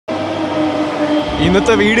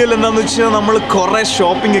ഇന്നത്തെ വീഡിയോയിൽ എന്താണെന്ന് വെച്ചാൽ നമ്മൾ കുറേ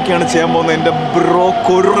ഷോപ്പിംഗ് ഒക്കെയാണ് ചെയ്യാൻ പോകുന്നത്. എൻ്റെ ബ്രോ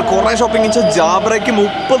കുറേ ഷോപ്പിംഗ് വെച്ചാൽ ജാബ്രയ്ക്ക്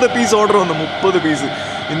 30 പീസ് ഓർഡർ വന്നു. 30 പീസ്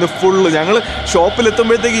ഇന്ന് ഫുള്ള്. ഞങ്ങൾ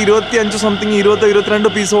ഷോപ്പിലെത്തുമ്പോഴത്തേക്ക് 25 സംതിങ്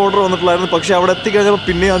 22 പീസ് ഓർഡർ വന്നിട്ടുള്ളായിരുന്നു. പക്ഷേ അവിടെ എത്തിക്കഴിഞ്ഞപ്പോൾ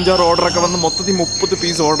പിന്നെ 5-6 ഓർഡറൊക്കെ വന്ന് മൊത്തത്തിൽ 30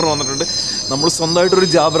 പീസ് ഓർഡർ വന്നിട്ടുണ്ട്. നമ്മൾ സ്വന്തമായിട്ടൊരു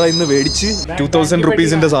ജാബ്ര ഇന്ന് മേടിച്ച് 2000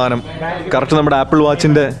 റുപ്പീസിൻ്റെ സാധനം കറക്റ്റ് നമ്മുടെ ആപ്പിൾ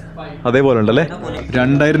വാച്ചിൻ്റെ അതേപോലെ ഉണ്ടല്ലേ.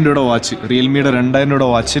 2000 രൂപയുടെ വാച്ച്, റിയൽമിയുടെ 2000 രൂപയുടെ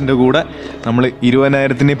വാച്ചിൻ്റെ കൂടെ നമ്മൾ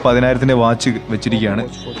 20,000-ന് 10,000-ന് വാച്ച് വെച്ചിരിക്കുകയാണ്.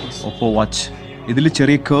 ഒപ്പോ വാച്ച് ഇതിൽ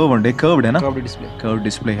ചെറിയ കേവ് ഉണ്ട്. Cave ഇടേനാ, cave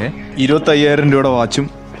display. 25,000 രൂപയുടെ വാച്ചും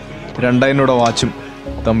 2000 രൂപയുടെ വാച്ചും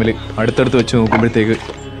തമ്മിൽ അടുത്തടുത്ത് വെച്ച് നോക്കുമ്പോഴത്തേക്ക്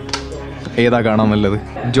ഏതാ കാണാൻ നല്ലത്?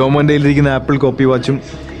 ജോമോൻ്റെ കയ്യിലിരിക്കുന്ന ആപ്പിൾ കോപ്പി വാച്ചും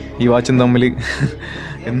ഈ വാച്ചും തമ്മിൽ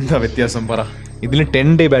എന്താ വ്യത്യാസം പറ? ഇതിന്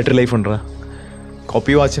 10 ഡേ ബാറ്ററി ലൈഫ് ഉണ്ടോ?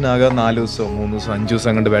 കോപ്പി വാച്ചിനാകെ 4 ദിവസമോ 3 ദിവസം 5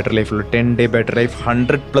 ദിവസം കണ്ട് battery ലൈഫുള്ളൂ. 10 day battery life,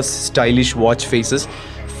 100+ stylish watch faces,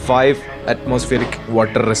 5 atmospheric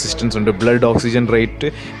water resistance ഉണ്ട്, blood oxygen rate,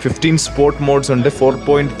 15 sport modes ഉണ്ട്,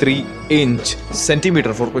 4.3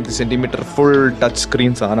 centimetre 4.3 centimetre full touch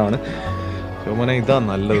screen സാധനമാണ്. മോനെ ഇതാ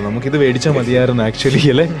നല്ലത്. നമുക്കിത് മേടിച്ചാൽ മതിയായിരുന്നു ആക്ച്വലി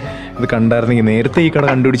അല്ലേ. ഇത് കണ്ടായിരുന്നെങ്കിൽ, നേരത്തെ ഈ കട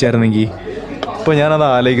കണ്ടുപിടിച്ചായിരുന്നെങ്കിൽ. ഇപ്പോൾ ഞാനത്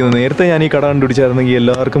ആലോചിക്കുന്നത്, നേരത്തെ ഞാൻ ഈ കട കണ്ടുപിടിച്ചായിരുന്നെങ്കിൽ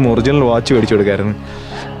എല്ലാവർക്കും ഒറിജിനൽ വാച്ച് മേടിച്ചു കൊടുക്കായിരുന്നു.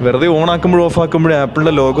 വെറുതെ ഓണാക്കുമ്പോഴും ഓഫാക്കുമ്പോഴും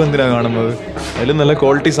ആപ്പിളിൻ്റെ ലോഗോ എന്തിനാണ് കാണുന്നത്? അതിലും നല്ല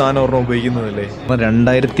ക്വാളിറ്റി സാധനം ഒരെണ്ണം ഉപയോഗിക്കുന്നതല്ലേ.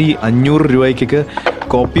 2500 രൂപയ്ക്കൊക്കെ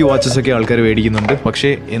കോപ്പി വാച്ചസൊക്കെ ആൾക്കാർ മേടിക്കുന്നുണ്ട്. പക്ഷേ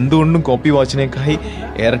എന്തുകൊണ്ടും കോപ്പി വാച്ചിനേക്കായി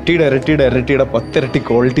ഇരട്ടിയുടെ 10 ഇരട്ടി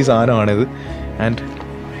ക്വാളിറ്റി സാധനമാണിത്. ആൻഡ്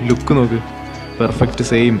ലുക്ക് നോക്ക്, പെർഫെക്റ്റ്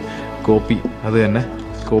സെയിം കോപ്പി. അത് തന്നെ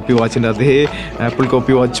കോപ്പി വാച്ചിൻ്റെ അതേ ആപ്പിൾ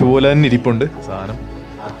കോപ്പി വാച്ച് പോലെ തന്നെ ഇരിപ്പുണ്ട് സാധനം.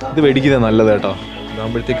 ഇത് മേടിക്കുന്നത് നല്ലത് കേട്ടോ.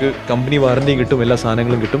 ഇതാകുമ്പോഴത്തേക്ക് കമ്പനി വാറൻറ്റിയും കിട്ടും, എല്ലാ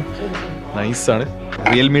സാധനങ്ങളും കിട്ടും. നൈസാണ്.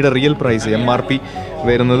 റിയൽമിയുടെ റിയൽ പ്രൈസ് MRP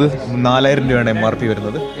വരുന്നത് 4000 രൂപയാണ് MRP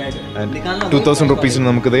വരുന്നത്. ആൻഡ് 2000 റുപ്പീസിന്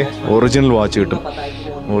നമുക്കിത് ഒറിജിനൽ വാച്ച് കിട്ടും.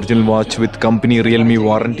 Original watch with company Realme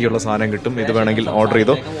വാറൻറ്റിയുള്ള സാധനം കിട്ടും. ഇത് വേണമെങ്കിൽ ഓർഡർ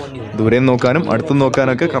ചെയ്തോ. ദൂരെയും നോക്കാനും അടുത്തും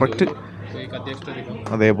നോക്കാനൊക്കെ കറക്റ്റ്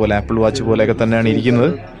അതേപോലെ ആപ്പിൾ വാച്ച് പോലെയൊക്കെ തന്നെയാണ്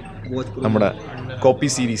ഇരിക്കുന്നത്. നമ്മുടെ കോപ്പി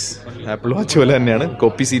സീരീസ് ആപ്പിൾ വാച്ച് പോലെ തന്നെയാണ്.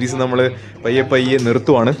 കോപ്പി സീരീസ് നമ്മൾ പയ്യെ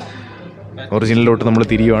നിർത്തുവാണ്, ഒറിജിനലിലോട്ട് നമ്മൾ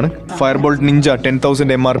തിരിയുവാണ്. ഫയർബോൾട്ട് നിഞ്ച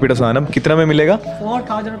 10,000 MRPയുടെ സാധനം കിतना में मिलेगा?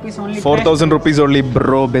 4,000 rupees only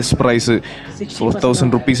bro. Best price 4,000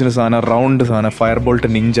 റുപ്പീസിന് സാധനം, റൗണ്ട് സാധനം, ഫയർബോൾട്ട്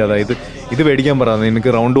നിഞ്ച. അതായത് ഇത് മേടിക്കാൻ പറ.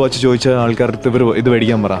 നിനക്ക് റൗണ്ട് വാച്ച് ചോദിച്ച ആൾക്കാർക്ക് ഇവർ ഇത്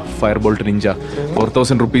മേടിക്കാൻ പറ. ഫയർബോൾട്ട് നിഞ്ച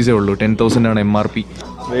 4,000 റുപ്പീസേ ഉള്ളൂ. 10,000 ആണ് MRP.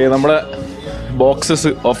 നമ്മുടെ ബോക്സസ്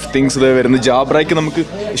ഓഫ് തിങ്സ് ഇതേ വരുന്നു. ജാബ്രയ്ക്ക് നമുക്ക്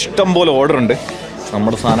ഇഷ്ടം പോലെ ഓർഡർ ഉണ്ട്.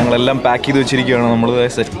 നമ്മുടെ സാധനങ്ങളെല്ലാം പാക്ക് ചെയ്ത് വെച്ചിരിക്കുകയാണ്. നമ്മൾ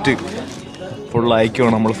സെറ്റ് ഫുള്ള്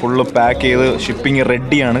അയക്കുകയാണ്. നമ്മൾ ഫുള്ള് പാക്ക് ചെയ്ത് ഷിപ്പിംഗ്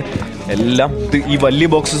റെഡിയാണ് എല്ലാം. ഈ വലിയ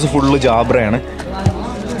ബോക്സസ് ഫുള്ള് ജാബ്രയാണ്.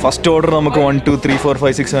 ഫസ്റ്റ് ഓർഡർ നമുക്ക് 1 2 3 4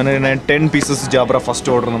 5 6 7 8 10 പീസസ് ജാബ്ര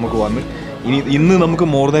ഫസ്റ്റ് ഓർഡർ നമുക്ക് വന്ന്. ഇന്ന് നമുക്ക്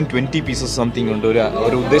മോർ ദാൻ 20 പീസസ് സംതിങ് ഉണ്ട്.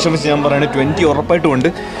 ഒരു ഉദ്ദേശം വെച്ച് ഞാൻ പറയുന്നത് 20 ഉറപ്പായിട്ടും ഉണ്ട്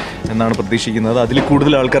എന്നാണ് പ്രതീക്ഷിക്കുന്നത്. അതിൽ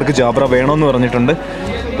കൂടുതൽ ആൾക്കാർക്ക് ജാബ്ര വേണമെന്ന് പറഞ്ഞിട്ടുണ്ട്.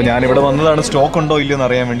 അപ്പോൾ ഞാനിവിടെ വന്നതാണ് സ്റ്റോക്ക് ഉണ്ടോ ഇല്ലയോ എന്ന്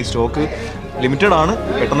അറിയാൻ വേണ്ടി. സ്റ്റോക്ക് ലിമിറ്റഡ് ആണ്.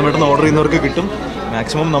 പെട്ടെന്ന് ഓർഡർ ചെയ്യുന്നവർക്ക് കിട്ടും.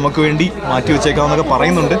 മാക്സിമം നമുക്ക് വേണ്ടി മാറ്റി വെച്ചേക്കാമെന്നൊക്കെ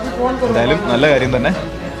പറയുന്നുണ്ട്. എന്തായാലും നല്ല കാര്യം തന്നെ.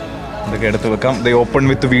 ഇതൊക്കെ എടുത്ത് വെക്കാം. ദേ ഓപ്പൺ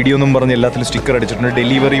വിത്ത് വീഡിയോ എന്നും പറഞ്ഞ് എല്ലാത്തിലും സ്റ്റിക്കർ അടിച്ചിട്ടുണ്ട്.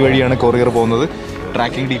 ഡെലിവറി വഴിയാണ് കൊറിയർ പോകുന്നത്.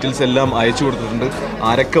 ട്രാക്കിംഗ് ഡീറ്റെയിൽസ് എല്ലാം അയച്ചു കൊടുത്തിട്ടുണ്ട്.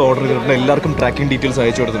 ആരൊക്കെ ഓർഡർ ചെയ്തിട്ടുണ്ട് എല്ലാവർക്കും ട്രാക്കിംഗ് ഡീറ്റെയിൽസ്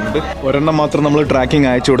അയച്ചു കൊടുത്തിട്ടുണ്ട്. ഒരെണ്ണം മാത്രം നമ്മൾ ട്രാക്കിംഗ്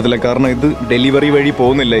അയച്ചു കൊടുത്തില്ല. കാരണം ഇത് ഡെലിവറി വഴി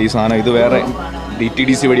പോകുന്നില്ല ഈ സാധനം. ഇത് വേറെ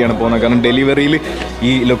DTDC വഴിയാണ് പോകുന്നത്. കാരണം ഡെലിവറിയിൽ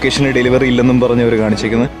ഈ ലൊക്കേഷനിൽ ഡെലിവറി ഇല്ലെന്നും പറഞ്ഞ് അവർ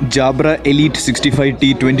കാണിച്ചേക്കുന്നത്. ജാബ്ര elite 65T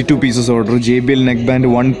 22 pieces order. JBL neck band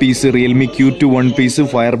 1 piece, Realme Q2 1 piece,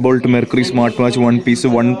 ഫയർബോൾട്ട് mercury smart watch 1 piece,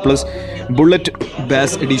 OnePlus bullet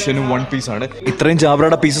bass എഡിഷനും 1 പീസാണ്. ഇത്രയും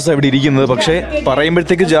ജാബ്രയുടെ പീസസ് അവിടെ ഇരിക്കുന്നത്. പക്ഷേ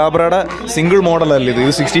പറയുമ്പോഴത്തേക്ക് ജാബ്രയുടെ സിംഗിൾ മോഡലല്ല ഇത്.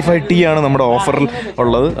 65T ആണ് നമ്മുടെ ഓഫറിൽ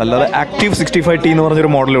ഉള്ളത്. അല്ലാതെ ആക്റ്റീവ് 65T എന്ന്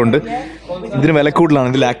പറഞ്ഞൊരു മോഡലുണ്ട്. ഇതിന് വില കൂടുതലാണ്.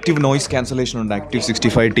 ഇതിൽ ആക്റ്റീവ് നോയിസ് ക്യാൻസലേഷൻ ഉണ്ട് ആക്റ്റീവ്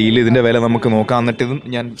 65Tയിൽ. ഇതിൻ്റെ വില നമുക്ക് നോക്കാം. എന്നിട്ടും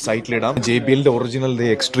ഞാൻ സൈറ്റിലിടാം. JBLൻ്റെ ഒറിജിനൽ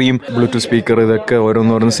എക്സ്ട്രീം ബ്ലൂടൂത്ത് സ്പീക്കർ, ഇതൊക്കെ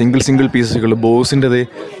ഓരോന്ന് സിംഗിൾ പീസുകൾ. ബോസിൻ്റെ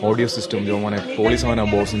ഓഡിയോ സിസ്റ്റം ജോമോനെ പോളിസാണ്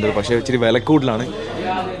ബോസിൻ്റെ. പക്ഷേ ഇച്ചിരി വില കൂടുതലാണ്.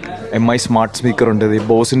 MI സ്മാർട്ട് സ്പീക്കർ ഉണ്ട്.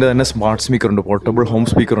 ബോസിൻ്റെ തന്നെ സ്മാർട്ട് സ്പീക്കർ ഉണ്ട്. പോർട്ടബിൾ ഹോം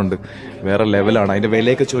സ്പീക്കർ ഉണ്ട്. വേറെ ലെവലാണ്. അതിൻ്റെ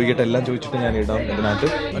വിലയൊക്കെ ചോദിക്കട്ടെ, എല്ലാം ചോദിച്ചിട്ട് ഞാൻ ഇടാം. ഇതിനകത്ത്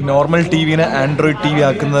നോർമൽ TVനെ ആൻഡ്രോയിഡ് TV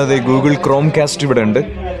ആക്കുന്നത് ഗൂഗിൾ ക്രോം കാസ്റ്റ് ഇവിടെ ഉണ്ട്.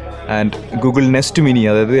 ആൻഡ് ഗൂഗിൾ നെസ്റ്റ് മിനി,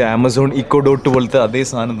 അതായത് ആമസോൺ ഇക്കോ ഡോട്ട് പോലത്തെ അതേ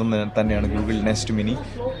സാധനം തന്നെയാണ് Google nest mini.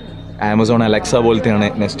 Amazon Alexa പോലത്തെയാണ്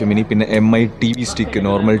nest mini. പിന്നെ MI TV stick,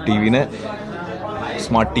 normal TVനെ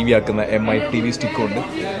smart TV ആക്കുന്ന MI TV സ്റ്റിക്കും ഉണ്ട്.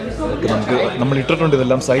 ഇതൊക്കെ നമ്മൾ ഇട്ടിട്ടുണ്ട്.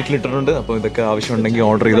 ഇതെല്ലാം സൈറ്റിൽ ഇട്ടിട്ടുണ്ട്. അപ്പോൾ ഇതൊക്കെ ആവശ്യമുണ്ടെങ്കിൽ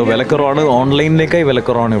ഓർഡർ ചെയ്തോ. വിലക്കുറവാണ്. ഓൺലൈനിലേക്കായി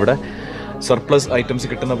വിലക്കുറവാണ് ഇവിടെ. സർപ്ലസ് ഐറ്റംസ്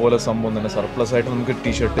കിട്ടുന്ന പോലെ സംഭവം തന്നെ. സർപ്ലസ് ആയിട്ട് നമുക്ക്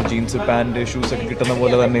ടീഷർട്ട്, ജീൻസ്, പാൻറ്റ്, ഷൂസ് ഒക്കെ കിട്ടുന്ന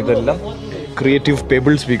പോലെ തന്നെ ഇതെല്ലാം. Creative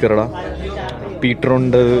payable സ്പീക്കറാണ്.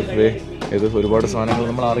 പീറ്ററുണ്ട്. ഇത് ഒരുപാട് സാധനങ്ങൾ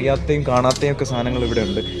നമ്മൾ അറിയാത്തയും കാണാത്തയും ഒക്കെ സാധനങ്ങൾ ഇവിടെ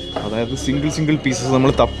ഉണ്ട്. അതായത് സിംഗിൾ പീസസ്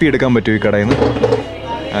നമ്മൾ തപ്പിയെടുക്കാൻ പറ്റും ഈ കടയിൽ നിന്ന്.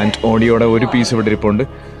 ആൻഡ് ഓഡിയോയുടെ ഒരു പീസ് ഇവിടെ ഇരിപ്പുണ്ട്.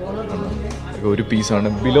 ഒരു പീസാണ്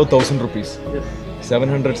below 1000 rupees,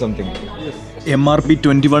 700 something. MRP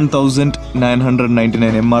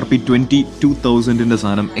 21,999, MRP 22,000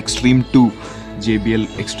 സാധനം. Extreme 2 JBL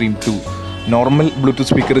extreme 2 normal Bluetooth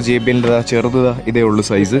speaker JBLൻ്റെ ചെറുത് ഇതേ ഉള്ളൂ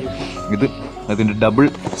സൈസ്. ഇത് അതിൻ്റെ ഡബിൾ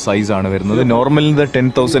സൈസാണ് വരുന്നത്. നോർമലിൻ്റെ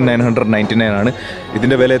 10,999 ആണ്.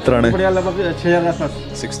 ഇതിൻ്റെ വില എത്രയാണ്?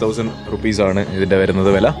 6,000 rupees ആണ് ഇതിൻ്റെ വരുന്നത്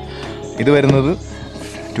വില. ഇത് വരുന്നത്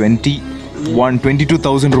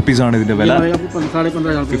 22,000 rupees ആണ് ഇതിൻ്റെ വില.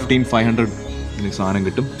 15,500 സാധനം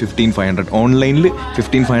കിട്ടും. 15,500 ഓൺലൈനിൽ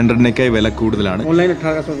 15,500 വില കൂടുതലാണ്.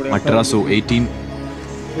 18,000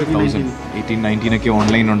 ഒക്കെ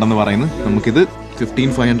ഓൺലൈൻ ഉണ്ടെന്ന് പറയുന്നു. നമുക്കിത്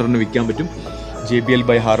 15,500 വിൽക്കാൻ പറ്റും. JBL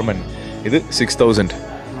by Harman ഇത് 6,000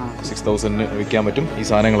 വിൽക്കാൻ പറ്റും ഈ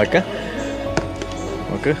സാധനങ്ങളൊക്കെ.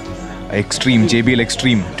 ഓക്കെ, എക്സ്ട്രീം JBL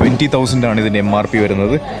എക്സ്ട്രീം 20,000 ആണ് ഇതിൻ്റെ MRP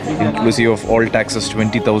വരുന്നത്. ഇൻക്ലൂസീവ് ഓഫ് ഓൾ ടാക്സസ്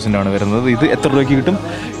 20,000 ആണ് വരുന്നത്. ഇത് എത്ര രൂപയ്ക്ക് കിട്ടും?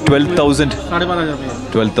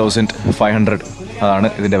 12,500 അതാണ്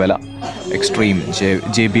ഇതിൻ്റെ വില. Extreme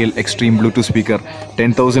JBL extreme Bluetooth speaker,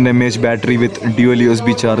 10,000 mAh battery വിത്ത് dual USB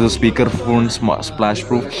charger, speaker phone splash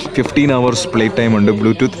proof, 15 hours play time ഉണ്ട്.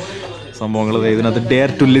 ബ്ലൂടൂത്ത് സംഭവങ്ങൾ ഇതിനകത്ത് ഡെയർ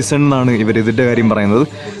ടു ലിസൺ എന്നാണ് ഇവർ ഇതിൻ്റെ കാര്യം പറയുന്നത്.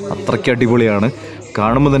 അത്രയ്ക്ക് അടിപൊളിയാണ്.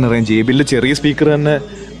 കാണുമ്പോൾ തന്നെ അറിയാം. JBL ചെറിയ സ്പീക്കർ തന്നെ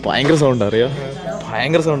ഭയങ്കര സൗണ്ട് അറിയാം.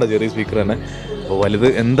 ഭയങ്കര സൗണ്ടാണ് ചെറിയ സ്പീക്കർ തന്നെ. അപ്പോൾ വലുത്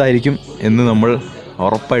എന്തായിരിക്കും എന്ന് നമ്മൾ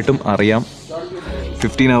ഉറപ്പായിട്ടും അറിയാം.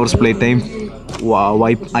 15 hours play time,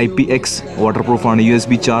 IPX water പ്രൂഫാണ്,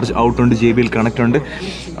 USB charge out ഉണ്ട്, JBL കണക്റ്റ് ഉണ്ട്,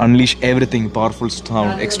 unleash everything, powerful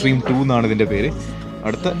sound. Extreme 2 എന്നാണ് ഇതിൻ്റെ പേര്.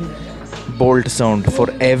 അടുത്ത bolt sound for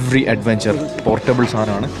every adventure, portable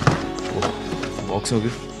സാധനമാണ്. ബോക്സ്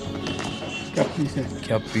നോക്ക്,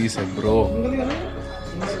 क्या पीस है ब्रो.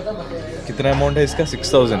 कितना अमाउंट है इसका?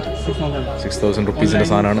 6,000 रुपीസിൻ്റെ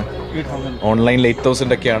സാധനമാണ്. ഓൺലൈനിൽ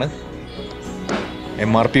 8,000 ഒക്കെയാണ്.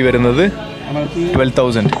 MRP വരുന്നത്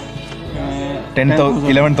 12,000,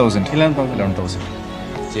 11,000.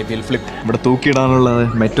 JBL flip. ഇവിടെ തൂക്കിയിടാനുള്ള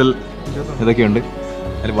മെറ്റൽ ഇതൊക്കെയുണ്ട്.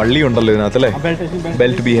 അതിൽ വള്ളി ഉണ്ടല്ലോ ഇതിനകത്തല്ലേ.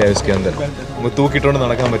 ബെൽറ്റ് ബി ഹാവ് इसके अंदर. നമുക്ക് തൂക്കിയിട്ടുകൊണ്ട്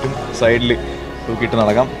നടക്കാൻ പറ്റും. സൈഡിൽ തൂക്കിയിട്ട്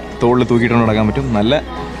നടക്കാം, തോളിൽ തൂക്കിയിട്ടുകൊണ്ട് നടക്കാൻ പറ്റും. നല്ല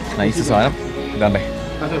നൈസ് സാധനം. ഇതാണ്ടേ,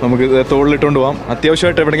 നമുക്ക് തോളിലിട്ടുകൊണ്ട് പോവാം.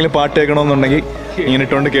 അത്യാവശ്യമായിട്ട് എവിടെയെങ്കിലും പാട്ട് കേൾക്കണമെന്നുണ്ടെങ്കിൽ ഇങ്ങനെ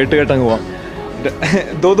ഇട്ടുകൊണ്ട് കേട്ടങ്ങ് പോവാം.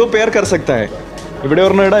 ദോ പേർ കർ സക്താ ഹൈ. ഇവിടെ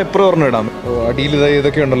ഒരെണ്ണം ഇടാം, എപ്പോഴും ഒരെണ്ണം ഇടാം. അടിയിൽ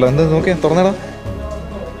ഇതൊക്കെ ഉണ്ടല്ലോ. എന്താ നോക്കിയാൽ തുറന്നിടാം.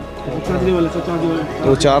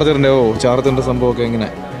 ചാർജറിൻ്റെ സംഭവമൊക്കെ ഇങ്ങനെ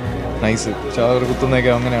നൈസ്. ചാർജർ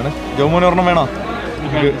കുത്തുന്നതൊക്കെ അങ്ങനെയാണ്. ജോമോന് ഒരെണ്ണം വേണോ?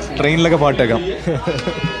 ട്രെയിനിലൊക്കെ പാട്ടേക്കാം.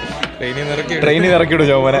 ട്രെയിനിൽ ഇറക്കിയിടും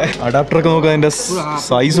ജോമോനെ. അഡാപ്റ്ററൊക്കെ നോക്കുക. അതിൻ്റെ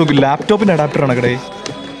സൈസ് നോക്കി. ലാപ്ടോപ്പിൻ്റെ അഡാപ്റ്ററാണ് കടേ.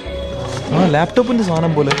 ആ, ലാപ്ടോപ്പിൻ്റെ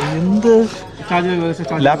സാധനം പോലെ. എന്ത്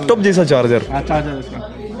ലാപ്ടോപ്പ് ജൈസ ചാർജർ.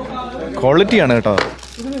 ക്വാളിറ്റിയാണ് കേട്ടോ.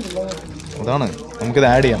 അതാണ്. നമുക്കിത്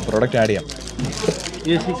ആഡ് ചെയ്യാം, പ്രോഡക്റ്റ് ആഡ് ചെയ്യാം.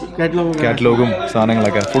 കാറ്റലോഗും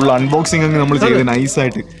സാധനങ്ങളൊക്കെ ഫുൾ അൺബോക്സിംഗ് ഒക്കെ നമ്മൾ ചെയ്ത്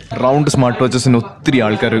നൈസായിട്ട്. റൗണ്ട് സ്മാർട്ട് വാച്ചസിന് ഒത്തിരി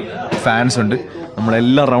ആൾക്കാർ ഫാൻസ് ഉണ്ട്.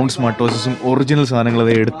 നമ്മളെല്ലാ റൗണ്ട് സ്മാർട്ട് വാച്ചസും ഒറിജിനൽ സാധനങ്ങൾ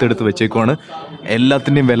അത് എടുത്തെടുത്ത് വെച്ചേക്കുവാണ്.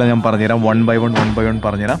 എല്ലാത്തിൻ്റെയും വില ഞാൻ പറഞ്ഞുതരാം. വൺ ബൈ വൺ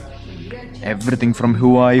പറഞ്ഞുതരാം. Everything from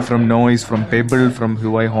Huawei, from Noise, from Pebble, from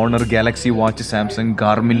Huawei, Honor, Galaxy Watch, Samsung,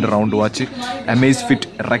 Garmin Round Watch, Amazfit,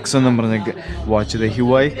 Rex എന്നും പറഞ്ഞ വാച്ച്.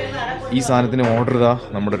 Huawei ഈ സാധനത്തിന് ഓർഡർ ഇതാ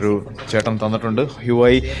നമ്മുടെ ഒരു ചേട്ടൻ തന്നിട്ടുണ്ട്.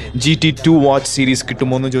 Huawei GT2 വാച്ച് സീരീസ്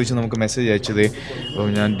കിട്ടുമോ എന്ന് ചോദിച്ച് നമുക്ക് മെസ്സേജ് അയച്ചത്. അപ്പോൾ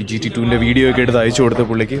ഞാൻ GT2ൻ്റെ വീഡിയോ ഒക്കെ എടുത്ത് അയച്ചു കൊടുത്ത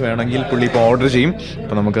പുള്ളിക്ക്. വേണമെങ്കിൽ പുള്ളി ഇപ്പോൾ ഓർഡർ ചെയ്യും.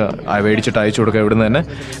 അപ്പോൾ നമുക്ക് മേടിച്ചിട്ട് അയച്ചു കൊടുക്കാം ഇവിടുന്ന് തന്നെ.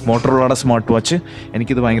 മോട്ടോറോളയുടെ സ്മാർട്ട് വാച്ച്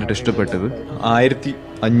എനിക്കിത് ഭയങ്കരമായിട്ട് ഇഷ്ടപ്പെട്ടത്.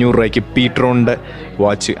 1,500 രൂപയ്ക്ക് പീട്രോണിൻ്റെ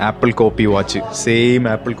watch, apple copy watch, same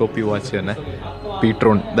apple copy watch തന്നെ.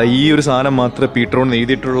 പീട്രോൺ ഈ ഒരു സാധനം മാത്രമേ പീട്രോൺ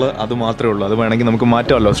എഴുതിയിട്ടുള്ള അത് മാത്രമേ ഉള്ളൂ. അത് വേണമെങ്കിൽ നമുക്ക്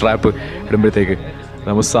മാറ്റാമല്ലോ സ്ട്രാപ്പ് ഇടുമ്പോഴത്തേക്ക്.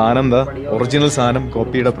 നമുക്ക് സാധനം ഒറിജിനൽ സാധനം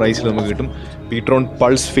കോപ്പിയുടെ പ്രൈസിൽ നമുക്ക് കിട്ടും. പീട്രോൺ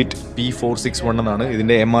പൾസ് ഫിറ്റ് P461 എന്നാണ്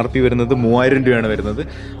ഇതിൻ്റെ MRP വരുന്നത്. 3,000 രൂപയാണ് വരുന്നത്.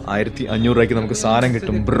 1,500 രൂപയ്ക്ക് നമുക്ക് സാധനം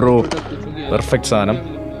കിട്ടും ബ്രോ. പെർഫെക്റ്റ് സാധനം.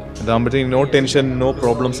 ഇതാകുമ്പോഴത്തേക്കും നോ ടെൻഷൻ, നോ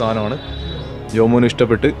പ്രോബ്ലം സാധനമാണ്. ജോമോന്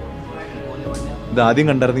ഇഷ്ടപ്പെട്ട്. ഇത് ആദ്യം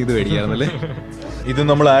കണ്ടായിരുന്നു, ഇത് മേടിക്കാറുന്നല്ലേ. ഇത്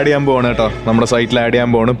നമ്മൾ ആഡ് ചെയ്യാൻ പോവാണ് കേട്ടോ. നമ്മുടെ സൈറ്റിൽ ആഡ് ചെയ്യാൻ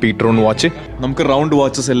പോവാണ് പീട്രോൺ വാച്ച്. നമുക്ക് റൗണ്ട്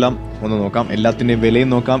വാച്ചസ് എല്ലാം ഒന്ന് നോക്കാം. എല്ലാത്തിൻ്റെയും വിലയും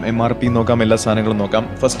നോക്കാം, MRP നോക്കാം, എല്ലാ സാധനങ്ങളും നോക്കാം.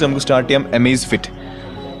 ഫസ്റ്റ് നമുക്ക് സ്റ്റാർട്ട് ചെയ്യാം.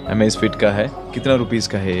 Amazfit का है. कितना रुपीस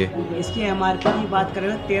का है ये? इसकी MRP की बात करें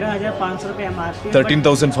तो 13,500 रुपये MRP.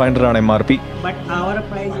 13,500 ആണ് MRP. But our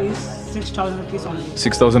price is 6,000 rupees only.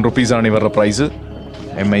 6,000 rupees ആണ് ഇവരുടെ price.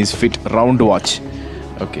 Amazfit round watch.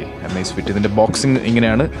 Okay, Amazfit ഇതിൻ്റെ ബോക്സിങ്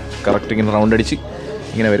ഇങ്ങനെയാണ്. കറക്റ്റ് ഇങ്ങനെ റൗണ്ട് അടിച്ച്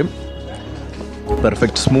ഇങ്ങനെ വരും.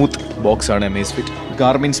 പെർഫെക്റ്റ് സ്മൂത്ത് ബോക്സ് ആണ് Amazfit.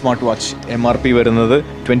 Garmin smart watch MRP വരുന്നത്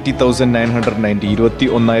 20,990.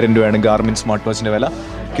 21,000 രൂപയാണ് ഗാർമിൻ സ്മാർട്ട് വാച്ചിൻ്റെ വില.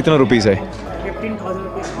 കിतना रुपीस है? 15,000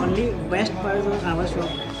 rupees only. Best price on our shop.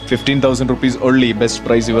 15,000 rupees only best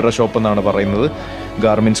price ഇവരുടെ ഷോപ്പ് എന്നാണ് പറയുന്നത്.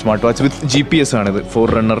 Garmin smart watch with GPS ആണിത്,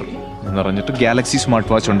 ഫോർറണ്ണർ എന്ന് പറഞ്ഞിട്ട്. ഗാലക്സി സ്മാർട്ട്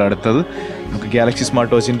വാച്ച് ഉണ്ട് അടുത്തത്. നമുക്ക് ഗാലക്സി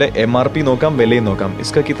സ്മാർട്ട് വാച്ചിൻ്റെ MRP നോക്കാം, വിലയും നോക്കാം.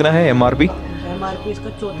 ഇസ്ക കിतना है MRP? MRP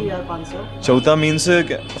इसका 34,500. चौथा मीन्स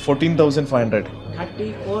 14,500.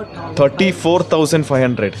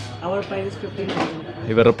 34,500. Our price is 15,000.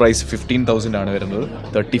 ഇവരുടെ പ്രൈസ് 15,000 ആണ് വരുന്നത്.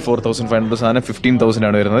 34,500 സാധനം 15,000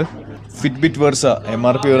 ആണ് വരുന്നത്. ഫിറ്റ്ബിറ്റ് വെർസ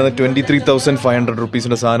MRP വരുന്നത് 23,500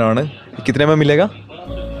 റുപ്പീസിൻ്റെ സാധനമാണ്. കിത്തനെ में मिलेगा?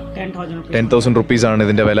 10,000 റുപ്പീസ് ആണ്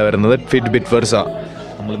ഇതിൻ്റെ വില വരുന്നത്. ഫിറ്റ്ബിറ്റ് വെർസ.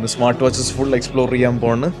 നമ്മളിന്ന് സ്മാർട്ട് വാച്ചസ് ഫുൾ എക്സ്പ്ലോർ ചെയ്യാൻ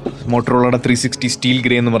പോകുന്നു. മോട്ടറോളയുടെ 360 സ്റ്റീൽ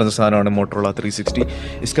ഗ്രേ എന്ന് പറഞ്ഞ സാധനമാണ് മോട്ടറോള 360.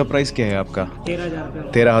 इसका प्राइस क्या है आपका?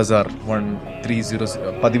 13,000.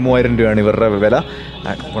 13,000 രൂപയാണ് ഇവരുടെ വില.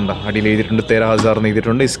 കൊണ്ട് അടിയിൽ എഴുതിയിട്ടുണ്ട് 13,000 എന്ന്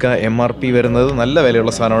എഴുതിയിട്ടുണ്ട്. ഇസ്ക MRP വരുന്നത് നല്ല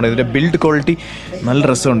വിലയുള്ള സാധനമാണ്. ഇതിൻ്റെ ബിൽഡ് ക്വാളിറ്റി നല്ല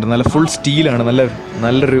രസമുണ്ട്. നല്ല ഫുൾ സ്റ്റീലാണ്.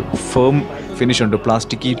 നല്ലൊരു ഫേം ഫിനിഷ് ഉണ്ട്.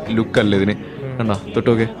 പ്ലാസ്റ്റിക് ലുക്കല്ല ഇതിന്. കണ്ടോ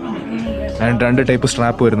തൊട്ടോക്കെ. ആൻഡ് 2 ടൈപ്പ്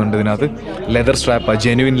സ്ട്രാപ്പ് വരുന്നുണ്ട് ഇതിനകത്ത്. ലെതർ സ്ട്രാപ്പാണ്,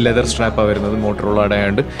 ജെനുവിൻ ലെതർ സ്ട്രാപ്പാണ് വരുന്നത് മോട്ടറോളയുടെ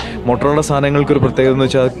ആയതുകൊണ്ട്. മോട്ടറോളയുടെ സാധനങ്ങൾക്കൊരു പ്രത്യേകത എന്ന്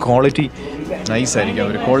വെച്ചാൽ ക്വാളിറ്റി നൈസ് ആയിരിക്കും.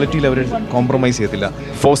 അവർ ക്വാളിറ്റിയിൽ അവർ കോംപ്രമൈസ് ചെയ്യത്തില്ല.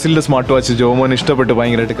 ഫോസിലിൻ്റെ സ്മാർട്ട് വാച്ച് ജോമോന് ഇഷ്ടപ്പെട്ട്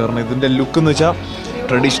ഭയങ്കരമായിട്ട്. കാരണം ഇതിൻ്റെ ലുക്ക് എന്ന് വെച്ചാൽ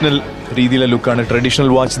ട്രഡീഷണൽ രീതിയിലെ ലുക്കാണ്. ട്രഡീഷണൽ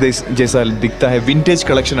വാച്ച് ജേസാൽ ദിക്ത ഹെ. വിൻറ്റേജ്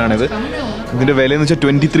കളക്ഷനാണിത്. ഇതിൻ്റെ വിലയെന്ന് വെച്ചാൽ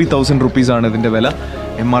 23,000 റുപ്പീസാണ് ഇതിൻ്റെ വില.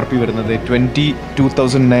 MRP വരുന്നത്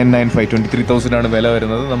 22,995. 23,000 ആണ് വില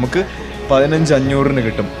വരുന്നത്. നമുക്ക് 15,500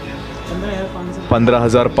 കിട്ടും.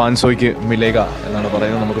 15,500 മിലേഗ എന്നാണ്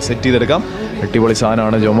പറയുന്നത്. നമുക്ക് സെറ്റ് ചെയ്തെടുക്കാം. അടിപൊളി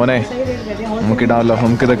സാധനമാണ് ജോമോനെ. നമുക്കിടാമല്ലോ.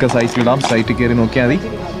 നമുക്കിതൊക്കെ സൈറ്റിലിടാം. സൈറ്റിൽ കയറി നോക്കിയാൽ മതി.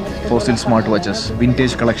 ഫോസിൽ സ്മാർട്ട് വാച്ചസ്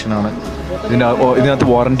വിൻറ്റേജ് കളക്ഷനാണ്. ഇതിനകത്ത്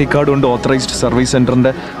വാറണ്ടി കാർഡും ഉണ്ട്. ഓത്തറൈസ്ഡ് സർവീസ്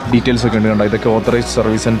സെൻറ്ററിൻ്റെ ഡീറ്റെയിൽസ് ഒക്കെ ഉണ്ട്. കണ്ടോ ഇതൊക്കെ ഓത്തറൈസ്ഡ്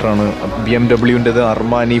സർവീസ് സെൻറ്ററാണ്. BMWൻ്റെത്,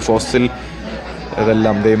 അർമാനി, ഫോസിൽ,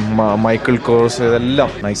 ഇതെല്ലാം മൈക്കിൾ കോഴ്സ്, ഇതെല്ലാം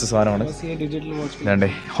നൈസ് സാധനമാണ്. വേണ്ടേ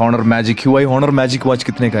honour magic. ഹ്യൂഐ honour magic watch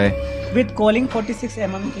कितने का है? विद कॉलिंग 46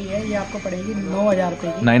 mm की है. ये आपको पड़ेगी 9,000 रुपये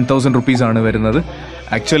की. 9,000 रुपीज़ ആണ് വരുന്നത്.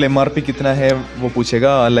 ആക്ച്വൽ MRP कितना है वो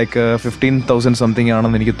पूछेगा. ലൈക്ക് 15,000 സംതിങ്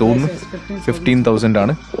ആണെന്ന് എനിക്ക് തോന്നുന്നു. 15,000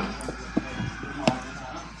 ആണ്.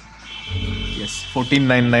 യെസ്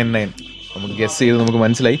 14,999 നമുക്ക് ഗസ് ചെയ്ത് നമുക്ക്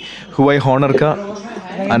മനസ്സിലായി. ഹുവൈ ഹോണർ കാ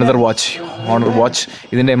അനദർ വാച്ച്, ഹോണർ വാച്ച്.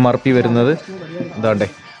 ഇതിൻ്റെ MRP വരുന്നത് എന്താണ്ടേ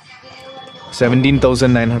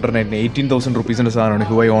 17,990. 18,000 റുപ്പീസിൻ്റെ സാധനമാണ്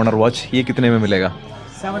ഹുവൈ ഹോണർ വാച്ച്. ഈ കിത്തനെ में मिलेगा?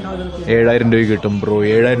 7,000 രൂപയ്ക്ക് കിട്ടും ബ്രോ.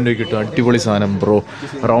 7,000 രൂപയ്ക്ക് കിട്ടും. അടിപൊളി സാധനം ബ്രോ.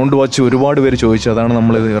 റൗണ്ട് വാച്ച് ഒരുപാട് പേര് ചോദിച്ചു. അതാണ്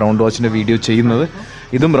നമ്മൾ റൗണ്ട് വാച്ചിൻ്റെ വീഡിയോ ചെയ്യുന്നത്.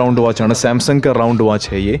 ഇതും റൗണ്ട് വാച്ചാണ്. സാംസങ് കാ റൗണ്ട് വാച്ച്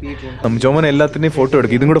ഹയ്യേ. ജോമൻ എല്ലാത്തിൻ്റെയും ഫോട്ടോ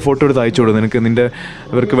എടുക്കും. ഇതും കൂടെ ഫോട്ടോ എടുത്ത് അയച്ചു കൊടുക്കും. നിനക്ക്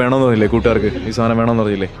ഇവർക്ക് വേണമെന്ന് പറഞ്ഞില്ലേ, കൂട്ടുകാർക്ക് ഈ സാധനം വേണമെന്ന്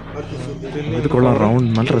പറഞ്ഞില്ലേ? ഇത് കൊള്ളാം. റൗണ്ട്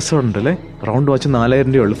നല്ല രസമുണ്ടല്ലേ. റൗണ്ട് വാച്ച്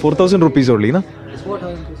 4,000 രൂപയുള്ളൂ. 4,000 റുപ്പീസ് ഉള്ളൂ ഇന്നാ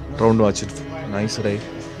റൗണ്ട് വാച്ച്. Nice day.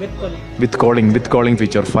 വിത്ത് കോളിംഗ്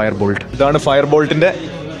ഫീച്ചർ. Fire bolt. ഇതാണ് fire ബോൾട്ടിൻ്റെ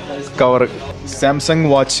cover. Samsung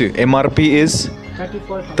watch MRP is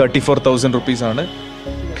 34,000 rupees ആണ്.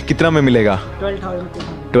 കിतना में मिलेगा?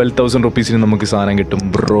 12,000 റുപ്പീസിന് നമുക്ക് സാധനം കിട്ടും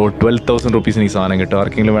ബ്രോ. 12,000 റുപ്പീസിന് ഈ സാധനം കിട്ടും.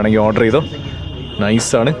 ആർക്കെങ്കിലും വേണമെങ്കിൽ ഓർഡർ ചെയ്തോ.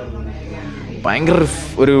 നൈസാണ്. ഭയങ്കര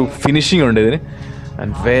ഒരു ഫിനിഷിംഗ് ഉണ്ട് ഇതിന്.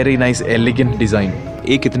 And very nice elegant design.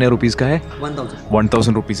 ഈ കിത്തനെ റുപ്പീസ് കാ ഹെ?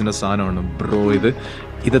 1,000 റുപ്പീസിൻ്റെ സാധനമാണ് ബ്രോ. ഇത്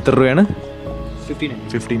എത്ര രൂപയാണ്?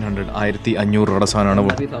 1,500. 1,500 രൂപയുടെ സാധനമാണ്.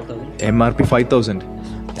 MRP 5,000.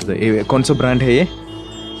 कौन सा ब्रांड है ये?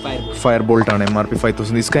 फायर बोल्ट ആണ്. MRP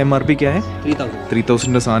 5,000. इसका MRP क्या है?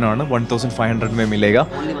 3,000 സാധനമാണ്. 1,500 में मिलेगा.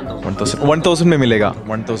 1,000 में मिलेगा.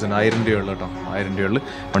 1,000 1000 രൂപയുള്ളൂ കേട്ടോ. 1000 രൂപയുള്ളൂ.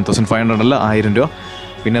 1,500 അല്ല, 1000 രൂപ.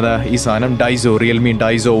 പിന്നെ ഈ സാധനം ഡൈസോ, റിയൽമി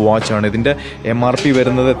ഡൈസോ വാച്ച് ആണ്. ഇതിൻ്റെ MRP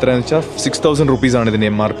വരുന്നത് എത്രയാണെന്ന് വെച്ചാൽ 6,000 റുപ്പീസാണ് ഇതിൻ്റെ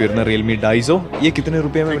MRP വരുന്നത്. Realme Daiso. ഈ കിത്തനെ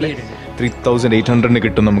റുപ്യ 3,800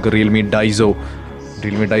 കിട്ടും നമുക്ക് റിയൽമി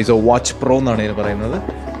ഡൈസോ വാച്ച് പ്രോ എന്നാണ് ഇതിന് പറയുന്നത്.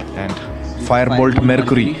 And fire bolt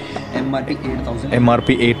mercury MRP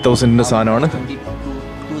 8,000 സാധനമാണ്.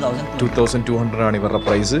 2,200 ആണ് ഇവരുടെ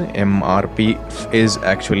price. MRP is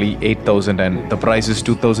actually 8,000 and the price is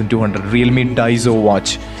 2,200. Realme Daiso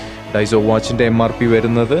വാച്ചിൻ്റെ MRP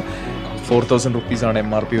വരുന്നത് 4,000 റുപ്പീസാണ്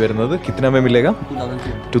MRP വരുന്നത്. കിത്തന में मिलेगा?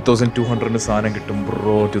 2,200 സാധനം കിട്ടും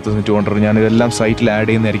ബ്രോ. 2,200. ഞാനിതെല്ലാം സൈറ്റിൽ ആഡ്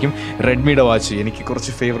ചെയ്യുന്നതായിരിക്കും. റെഡ്മിയുടെ വാച്ച് എനിക്ക്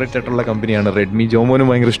കുറച്ച് ഫേവറേറ്റ് ആയിട്ടുള്ള കമ്പനിയാണ് റെഡ്മി. ജോമോനും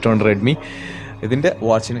ഭയങ്കര ഇഷ്ടമാണ് റെഡ്മി. ഇതിൻ്റെ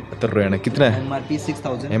വാച്ചിന് എത്ര രൂപയാണ്? കിത്തന?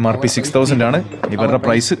 MRP 6,000 ആണ്. ഇവരുടെ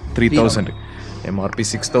പ്രൈസ് 3,000. MRP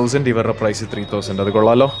 6,000, ഇവരുടെ പ്രൈസ് 3,000. അത്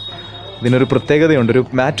കൊള്ളാലോ. ഇതിനൊരു പ്രത്യേകതയുണ്ട്. ഒരു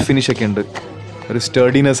മാറ്റ് ഫിനിഷ് ഒക്കെ ഉണ്ട്. ഒരു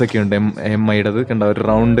സ്റ്റേഡിനെസ് ഒക്കെ ഉണ്ട് MIയുടേത്. കണ്ട ഒരു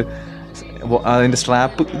റൗണ്ട്. അതിൻ്റെ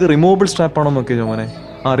സ്ട്രാപ്പ് ഇത് റിമൂവബിൾ സ്ട്രാപ്പാണോ നോക്കിയോ ജോമോനെ?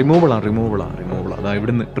 റിമൂവബിളാണ്. അതാ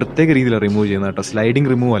ഇവിടുന്ന് പ്രത്യേക രീതിയിലാണ് റിമൂവ് ചെയ്യുന്നത് കേട്ടോ. സ്ലൈഡിങ്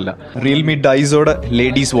റിമൂവ് അല്ല. Realme ഡൈസോയുടെ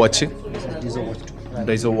ladies watch.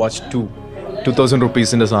 Daiso watch 2,000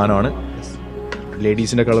 റുപ്പീസിൻ്റെ സാധനമാണ്.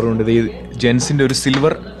 ലേഡീസിൻ്റെ കളറുണ്ട്. ഇത് ജെൻസിൻ്റെ ഒരു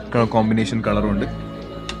സിൽവർ കോമ്പിനേഷൻ കളറുണ്ട്.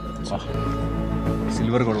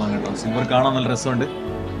 സിൽവർ കൊള്ളാം കേട്ടോ. സിൽവർ കാണാൻ നല്ല രസമുണ്ട്.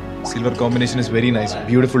 Silver combination is very nice,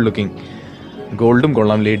 beautiful looking. ഗോൾഡും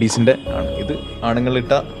കൊള്ളാം, ലേഡീസിൻ്റെ ആണ് ഇത്.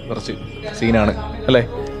 ആണുങ്ങളിട്ട കുറച്ച് സീനാണ് അല്ലേ?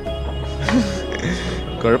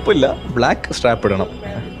 കുഴപ്പമില്ല, ബ്ലാക്ക് സ്ട്രാപ്പ് ഇടണം.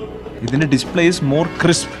 ഇതിൻ്റെ display is more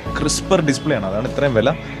CRISPR display ആണ്, അതാണ് ഇത്രയും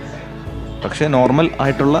വില. പക്ഷേ നോർമൽ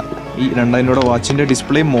ആയിട്ടുള്ള ഈ 2000 രൂപയുടെ വാച്ചിൻ്റെ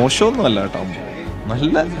ഡിസ്പ്ലേ മോശമൊന്നും അല്ല കേട്ടോ,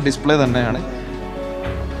 നല്ല ഡിസ്പ്ലേ തന്നെയാണ്.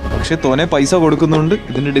 പക്ഷേ തോനെ പൈസ കൊടുക്കുന്നുണ്ട്.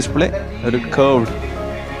 ഇതിൻ്റെ ഡിസ്പ്ലേ ഒരു കർവ്ഡ്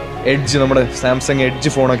എഡ്ജ്, നമ്മുടെ സാംസങ് എഡ്ജ്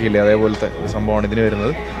ഫോണൊക്കെ ഇല്ലേ അതേപോലത്തെ സംഭവമാണ് ഇതിന്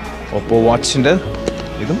വരുന്നത്. ഒപ്പോ വാച്ചിൻ്റെ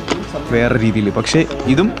ഇതും വേറെ രീതിയിൽ. പക്ഷേ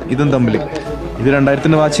ഇതും തമ്മിൽ ഇത്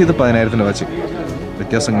 2000-ൻ്റെ വാച്ച്, ഇത് 10,000-ൻ്റെ വാച്ച്.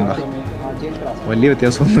 വ്യത്യാസം കണ്ടാ വലിയ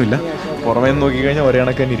വ്യത്യാസമൊന്നുമില്ല. പുറമേ നിന്ന് നോക്കിക്കഴിഞ്ഞാൽ ഒരേ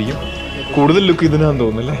കണക്ക് തന്നെ ഇരിക്കും. കൂടുതൽ ലുക്ക് ഇതിനാന്ന്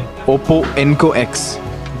തോന്നുന്നല്ലേ. Oppo Enco X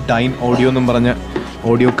dine audio എന്നും പറഞ്ഞ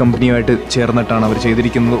ഓഡിയോ കമ്പനിയുമായിട്ട് ചേർന്നിട്ടാണ് അവർ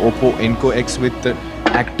ചെയ്തിരിക്കുന്നത്. ഓപ്പോ എൻകോ എക്സ് വിത്ത്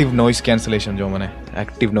active noise cancellation. ജോമനെ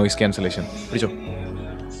active noise cancellation പിടിച്ചോ.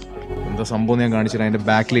 എന്താ സംഭവം ഞാൻ കാണിച്ചിട്ട് അതിൻ്റെ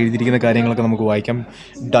ബാക്കിൽ എഴുതിയിരിക്കുന്ന കാര്യങ്ങളൊക്കെ നമുക്ക് വായിക്കാം.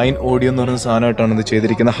 ഡൈൻ ഓഡിയോ എന്ന് പറയുന്ന സാധനമായിട്ടാണ് ഇത്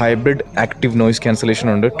ചെയ്തിരിക്കുന്നത്. ഹൈബ്രിഡ് ആക്റ്റീവ് നോയ്സ് ക്യാൻസലേഷൻ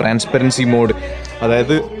ഉണ്ട്. ട്രാൻസ്പെറൻസി മോഡ്,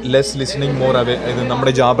 അതായത് ലെസ് ലിസണിങ് മോർ അവേ. ഇത്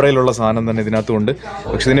നമ്മുടെ ജാബ്രയിലുള്ള സാധനം തന്നെ ഇതിനകത്തുണ്ട്.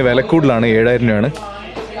 പക്ഷേ ഇതിന് വില കൂടുതലാണ്, 7000 രൂപയാണ്.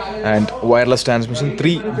 And wireless transmission,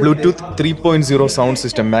 Bluetooth 3.0 sound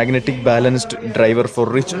system, magnetic balanced driver for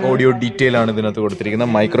rich audio detail ആണ് ഇതിനകത്ത്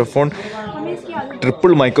കൊടുത്തിരിക്കുന്നത്. മൈക്രോഫോൺ,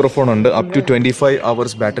 ട്രിപ്പിൾ മൈക്രോഫോൺ ഉണ്ട്. Up to 25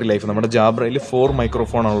 hours battery life. നമ്മുടെ ജാബ്രയിൽ 4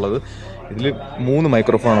 മൈക്രോഫോണാണുള്ളത്, ഇതിൽ 3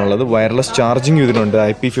 മൈക്രോഫോണുള്ളത്. വയർലെസ് ചാർജിങ് ഇതിനുണ്ട്.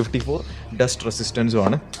 IP54 ഡസ്റ്റ് റെസിസ്റ്റൻസും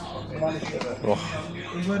ആണ്.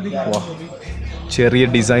 ചെറിയ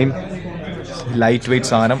ഡിസൈൻ, ലൈറ്റ്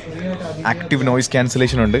വെയ്റ്റ് സാധനം, ആക്റ്റീവ് നോയ്സ്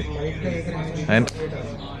ക്യാൻസലേഷൻ ഉണ്ട്. ആൻഡ്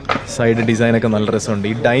സൈഡ് ഡിസൈനൊക്കെ നല്ല രസമുണ്ട്.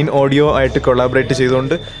 ഈ ഡൈൻ ഓഡിയോ ആയിട്ട് കൊളാബറേറ്റ്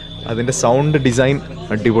ചെയ്തുകൊണ്ട് അതിൻ്റെ സൗണ്ട് ഡിസൈൻ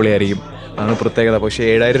അടിപൊളിയായിരിക്കും, അതാണ് പ്രത്യേകത. പക്ഷേ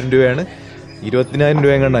 7000 രൂപയാണ്. 20,000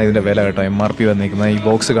 രൂപയും കണ്ടാണ് ഇതിൻ്റെ വില കേട്ടോ. MRP വന്നിരിക്കുന്നത് ഈ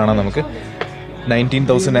ബോക്സ് കാണാം നമുക്ക്.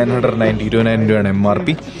 19,990, 20,000 രൂപയാണ് MRP.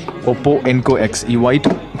 ഒപ്പോ എൻകോ എക്സ് ഈ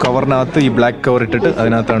വൈറ്റ് കവറിനകത്ത് ഈ ബ്ലാക്ക് കവർ ഇട്ടിട്ട്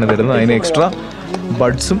അതിനകത്താണ് വരുന്നത്. അതിന് എക്സ്ട്രാ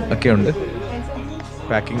ബഡ്സും ഒക്കെ ഉണ്ട്.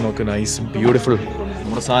 പാക്കിംഗ് നോക്ക്, നൈസ്, ബ്യൂട്ടിഫുൾ.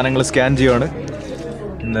 നമ്മുടെ സാധനങ്ങൾ സ്കാൻ ചെയ്യുവാണ്.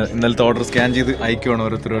 ഇന്നലത്തെ ഓർഡർ സ്കാൻ ചെയ്ത് അയക്കുവാണ്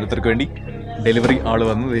ഓരോരുത്തർക്ക് വേണ്ടി. ഡെലിവറി ആൾ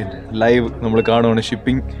വന്നത് ലൈവ് നമ്മൾ കാണുവാണ്.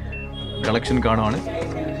 Shipping collection കാണുവാണ്.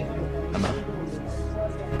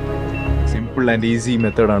 Simple and easy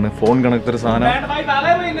മെത്തേഡാണ്. ഫോൺ കണക്റ്റർ സാധനം,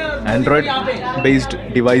 ആൻഡ്രോയിഡ് ബേസ്ഡ്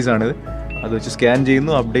ഡിവൈസാണിത്. അത് വെച്ച് സ്കാൻ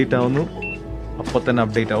ചെയ്യുന്നു, അപ്ഡേറ്റ് ആവുന്നു, അപ്പോൾ തന്നെ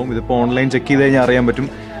അപ്ഡേറ്റ് ആവും. ഇതിപ്പോൾ ഓൺലൈൻ ചെക്ക് ചെയ്ത് കഴിഞ്ഞാൽ അറിയാൻ പറ്റും,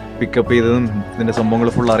 പിക്കപ്പ് ചെയ്തതും ഇതിൻ്റെ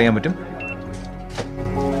സംഭവങ്ങൾ ഫുൾ അറിയാൻ പറ്റും.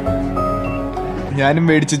 ഞാനും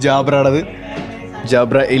മേടിച്ച ജാബ്രാണത്,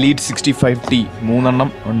 ജാബ്ര എലീറ്റ് 65T 3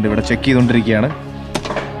 ഉണ്ട്. ഇവിടെ ചെക്ക് ചെയ്തുകൊണ്ടിരിക്കുകയാണ്.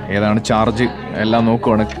 ഏതാണ് ചാർജ് എല്ലാം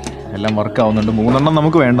നോക്കുവാണ്, എല്ലാം വർക്ക് ആവുന്നുണ്ട്. 3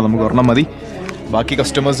 നമുക്ക് വേണ്ട, നമുക്ക് 1 മതി. ബാക്കി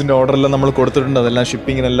കസ്റ്റമേഴ്സിൻ്റെ ഓർഡറെല്ലാം നമ്മൾ കൊടുത്തിട്ടുണ്ട്, അതെല്ലാം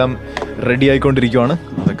ഷിപ്പിങ്ങിനെല്ലാം റെഡി ആയിക്കൊണ്ടിരിക്കുവാണ്.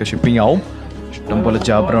 അതൊക്കെ ഷിപ്പിംഗ് ആവും. ഇഷ്ടംപോലെ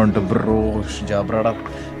ജാബ്ര ഉണ്ട് ബ്രോ. ജാബ്രയുടെ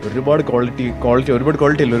ഒരുപാട് ക്വാളിറ്റി ഒരുപാട്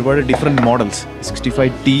ക്വാളിറ്റി അല്ല, ഒരുപാട് different models.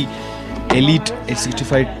 65T elite,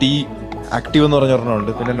 65T active എന്ന് പറഞ്ഞ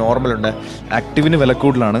ഒരെണ്ണമുണ്ട്. പിന്നെ നോർമലുണ്ട്. ആക്റ്റീവിന് വില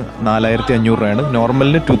കൂടുതലാണ്, 4,500 രൂപയാണ്.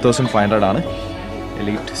 നോർമലിന് 2,500 ആണ്.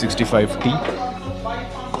 എലീറ്റ് 65T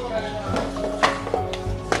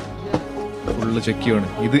ഫുള്ള് ചെക്ക് ചെയ്യുവാണ്.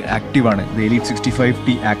 ഇത് ആക്റ്റീവാണ്. ഇത് എലീറ്റ്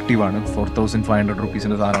 65T ആക്റ്റീവാണ്. 4,500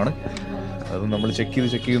 റുപ്പീസിൻ്റെ സാധനമാണ്. അത് നമ്മൾ ചെക്ക്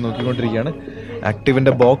ചെയ്ത് നോക്കിക്കൊണ്ടിരിക്കുകയാണ്.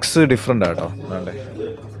 ആക്റ്റീവിൻ്റെ ബോക്സ് ഡിഫറെൻ്റ് ആട്ടോ. അതെ,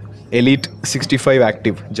 എലീറ്റ് 65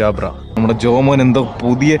 ആക്റ്റീവ് ജാബ്ര. നമ്മുടെ ജോമോൻ എന്തോ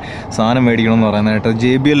പുതിയ സാധനം മേടിക്കണമെന്ന് പറയുന്നത് കേട്ടോ.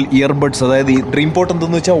 JBL ഇയർബഡ്സ്, അതായത് ഈ ഡ്രീം പോട്ട്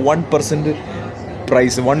എന്തെന്ന് വെച്ചാൽ 1%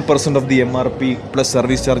 price, 1% of the MRP plus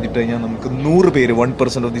service charge ഇട്ട് കഴിഞ്ഞാൽ നമുക്ക് 100 പേര്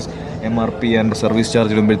 1% of the MRP and service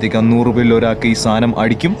charge ഇടുമ്പോഴത്തേക്ക് 100 പേരിൽ ഒരാൾക്ക് ഈ സാധനം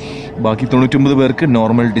അടിക്കും. ബാക്കി 99 പേർക്ക്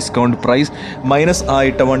നോർമൽ ഡിസ്കൗണ്ട് പ്രൈസ് മൈനസ്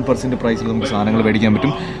ആയിട്ട് 1% പ്രൈസിൽ നമുക്ക് സാധനങ്ങൾ മേടിക്കാൻ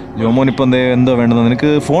പറ്റും. ജോമോൻ ഇപ്പം എന്തോ വേണ്ടത്,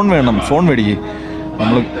 നിനക്ക് ഫോൺ വേണം, ഫോൺ മേടിക്കേ.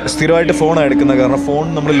 നമ്മൾ സ്ഥിരമായിട്ട് ഫോണാണ് എടുക്കുന്നത്, കാരണം ഫോൺ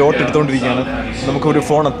നമ്മൾ ലോട്ട് എടുത്തുകൊണ്ടിരിക്കുകയാണ്. നമുക്കൊരു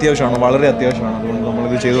ഫോൺ അത്യാവശ്യമാണ്, വളരെ അത്യാവശ്യമാണ്. അതുകൊണ്ട്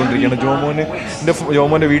നമ്മളിത് ചെയ്തുകൊണ്ടിരിക്കുകയാണ്.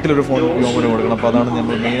 ജോമോൻ്റെ വീട്ടിലൊരു ഫോൺ ജോമോന് കൊടുക്കണം. അപ്പോൾ അതാണ്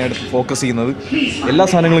നമ്മൾ മെയിനായിട്ട് ഫോക്കസ് ചെയ്യുന്നത്. എല്ലാ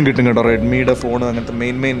സാധനങ്ങളും കിട്ടും കേട്ടോ. റെഡ്മിയുടെ ഫോൺ, അങ്ങനത്തെ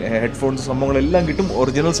മെയിൻ ഹെഡ്ഫോൺസ് സംഭവങ്ങളെല്ലാം കിട്ടും.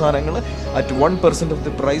 ഒറിജിനൽ സാധനങ്ങൾ അറ്റ് 1% ഓഫ്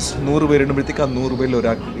ദി പ്രൈസ്. 100 പേരിടുമ്പോഴത്തേക്ക് ആ 100 പേരിൽ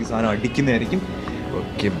ഒരാൾക്ക് ഈ സാധനം അടിക്കുന്നതായിരിക്കും.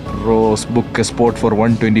 Okay bros, book spot four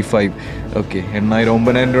 125. Okay,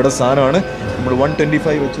 8,000-9,000 രൂപയുടെ സാധനമാണ്. നമ്മൾ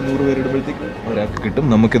 125 വെച്ച് 100 പേരിടുമ്പോഴത്തേക്ക് ഒരാൾക്ക് കിട്ടും.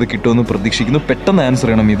 നമുക്കിത് കിട്ടുമെന്ന് പ്രതീക്ഷിക്കുന്നു. പെട്ടെന്ന് ആൻസർ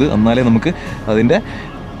ചെയ്യണം ഇത്, എന്നാലേ നമുക്ക് അതിൻ്റെ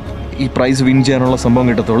ഈ പ്രൈസ് വിൻ ചെയ്യാനുള്ള സംഭവം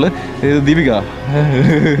കിട്ടത്തുള്ളൂ. ദീപിക,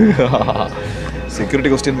 സെക്യൂരിറ്റി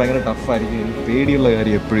ക്വസ്റ്റ്യൻ ഭയങ്കര ടഫായിരിക്കും. എനിക്ക് പേടിയുള്ള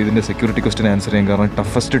കാര്യം എപ്പോഴും ഇതിൻ്റെ സെക്യൂരിറ്റി ക്വസ്റ്റ്യൻ ആൻസർ ചെയ്യാൻ. കാരണം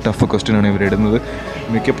ടഫ് ക്വസ്റ്റ്യനാണ് ഇവരിടുന്നത്.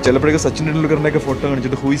 ചിലപ്പോഴൊക്കെ സച്ചിൻ ടെണ്ടുൽക്കറിൻ്റെയൊക്കെ ഫോട്ടോ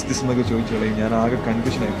കാണിച്ചിട്ട് ഹൂ ഇസ് ദിസ് എന്നൊക്കെ ചോദിച്ചോളൂ. ഞാൻ ആകെ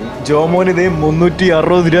കൺഫ്യൂഷനായിപ്പോയി. ജോമോന് ഇതേ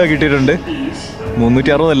 360 രൂപ കിട്ടിയിട്ടുണ്ട്.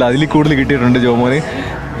 360 അല്ല, അതിൽ കൂടുതൽ കിട്ടിയിട്ടുണ്ട് ജോമോന്.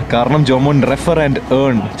 കാരണം ജോമോൻ റെഫർ ആൻഡ്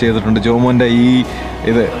ഏൺ ചെയ്തിട്ടുണ്ട്. ജോമോൻ്റെ ഈ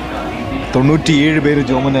ഇത് 97 പേര്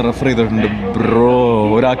ജോമോനെ റെഫർ ചെയ്തിട്ടുണ്ട്. ബ്രോ,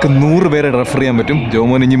 ഒരാൾക്ക് 100 പേരെ റെഫർ ചെയ്യാൻ പറ്റും.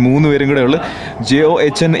 ജോമോൻ ഇനി 3 പേരും കൂടെ ഉള്ളു.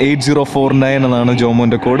 JOHN 8049 എന്നാണ്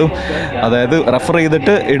ജോമോൻ്റെ കോഡ്. അതായത് റെഫർ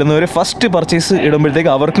ചെയ്തിട്ട് ഇടുന്നവർ ഫസ്റ്റ് പർച്ചേസ്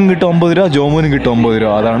ഇടുമ്പോഴത്തേക്ക് അവർക്കും കിട്ടും 50 രൂപ, ജോമോനും കിട്ടും 50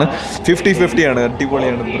 രൂപ. അതാണ് 50-50 ആണ്.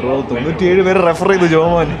 അടിപൊളിയാണ് ബ്രോ. 97 പേര് റെഫർ ചെയ്തു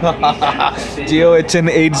ജോമോൻ. JOHN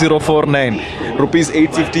 8049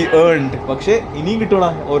 ₹850 earned. പക്ഷേ ഇനിയും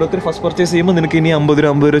കിട്ടൂടാ. ഓരോരുത്തർ ഫസ്റ്റ് പർച്ചേസ് ചെയ്യുമ്പോൾ നിനക്ക് ഇനി 50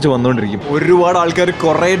 രൂപ വെച്ച് വന്നുകൊണ്ടിരിക്കും. ഒരുപാട് ആൾക്കാർ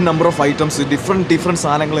കുറേ നമ്പർ ഓഫ് ഐറ്റംസ് ഡിഫറെൻറ്റ്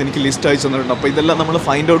സാധനങ്ങൾ എനിക്ക് ലിസ്റ്റ് അയച്ചു തന്നിട്ടുണ്ട്. അപ്പോൾ ഇതെല്ലാം നമ്മൾ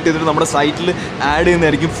ഫൈൻഡ് ഔട്ട് ചെയ്തിട്ട് നമ്മുടെ സൈറ്റിൽ ആഡ്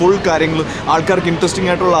ചെയ്യുന്നതായിരിക്കും. ഫുൾ കാര്യങ്ങൾ ആൾക്കാർക്ക് ഇൻട്രസ്റ്റിംഗ്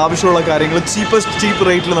ആയിട്ടുള്ള ആവശ്യമുള്ള കാര്യങ്ങൾ ചീപ്പ്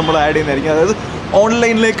റേറ്റിൽ നമ്മൾ ആഡ് ചെയ്യുന്നതായിരിക്കും. അതായത്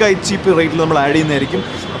ഓൺലൈനിലേക്കായി ചീപ്പ് റേറ്റിൽ നമ്മൾ ആഡ് ചെയ്യുന്നതായിരിക്കും.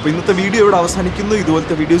 അപ്പോൾ ഇന്നത്തെ വീഡിയോ ഇവിടെ അവസാനിക്കുന്നു.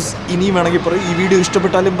 ഇതുപോലത്തെ വീഡിയോസ് ഇനിയും വേണമെങ്കിൽ പറയും. ഈ വീഡിയോ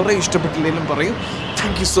ഇഷ്ടപ്പെട്ടാലും പറയും, ഇഷ്ടപ്പെട്ടില്ലെങ്കിലും പറയും.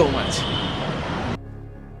 Thank you so much.